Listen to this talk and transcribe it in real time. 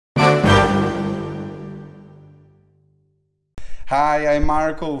Hi, I'm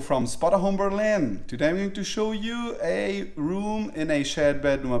Marco from Spotahome Berlin. Today I'm going to show you a room in a shared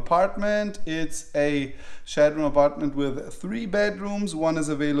bedroom apartment. It's a shared room apartment with 3 bedrooms. One is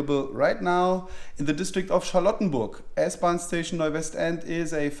available right now in the district of Charlottenburg. S-Bahn station Neuwest End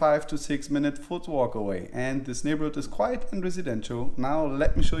is a 5 to 6 minute foot walk away, and this neighborhood is quiet and residential. Now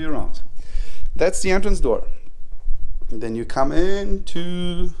let me show you around. That's the entrance door. Then you come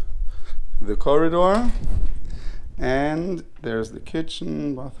into the corridor. And there's the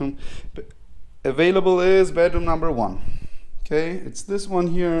kitchen, bathroom. Available is bedroom number 1. Okay, it's this one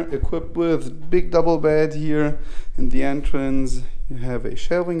here, equipped with big double bed here in the entrance. You have a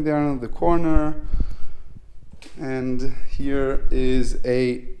shelving there in the corner. And here is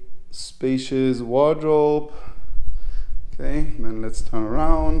a spacious wardrobe. Okay, then let's turn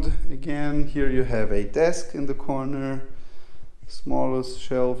around again. Here you have a desk in the corner, smallest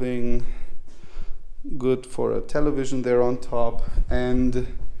shelving. Good for a television there on top,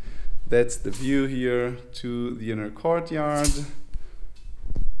 and that's the view here to the inner courtyard.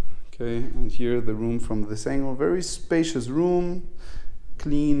 Okay, and here the room from this angle. Very spacious room,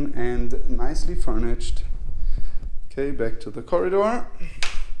 clean and nicely furnished. Okay, back to the corridor.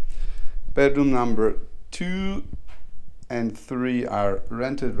 Bedroom number 2 and 3 are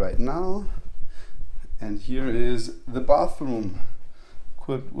rented right now, and here is the bathroom,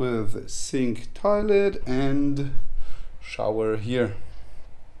 equipped with sink, toilet and shower here.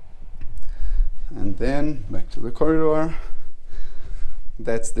 And then back to the corridor.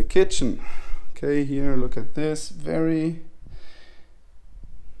 That's the kitchen. Okay, here look at this, very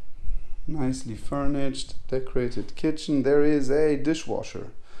nicely furnished, decorated kitchen. There is a dishwasher,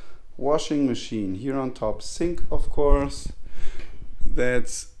 washing machine here on top, sink of course.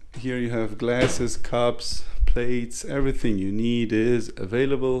 That's here you have glasses, cups, plates, everything you need is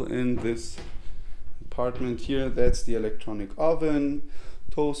available in this apartment here. That's the electronic oven,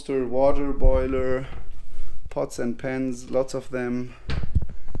 toaster, water boiler, pots and pans, lots of them.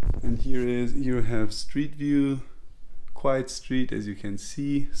 And here you have street view, quiet street as you can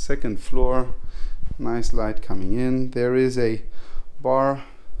see, 2nd floor, nice light coming in. There is a bar,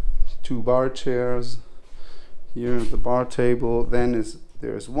 2 bar chairs here, the bar table. Then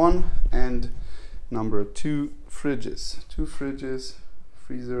there's 1 and number 2 fridges, 2 fridges,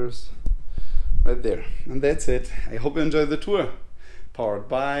 freezers right there. And that's it. I hope you enjoyed the tour. Powered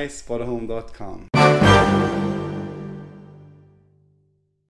by spotahome.com.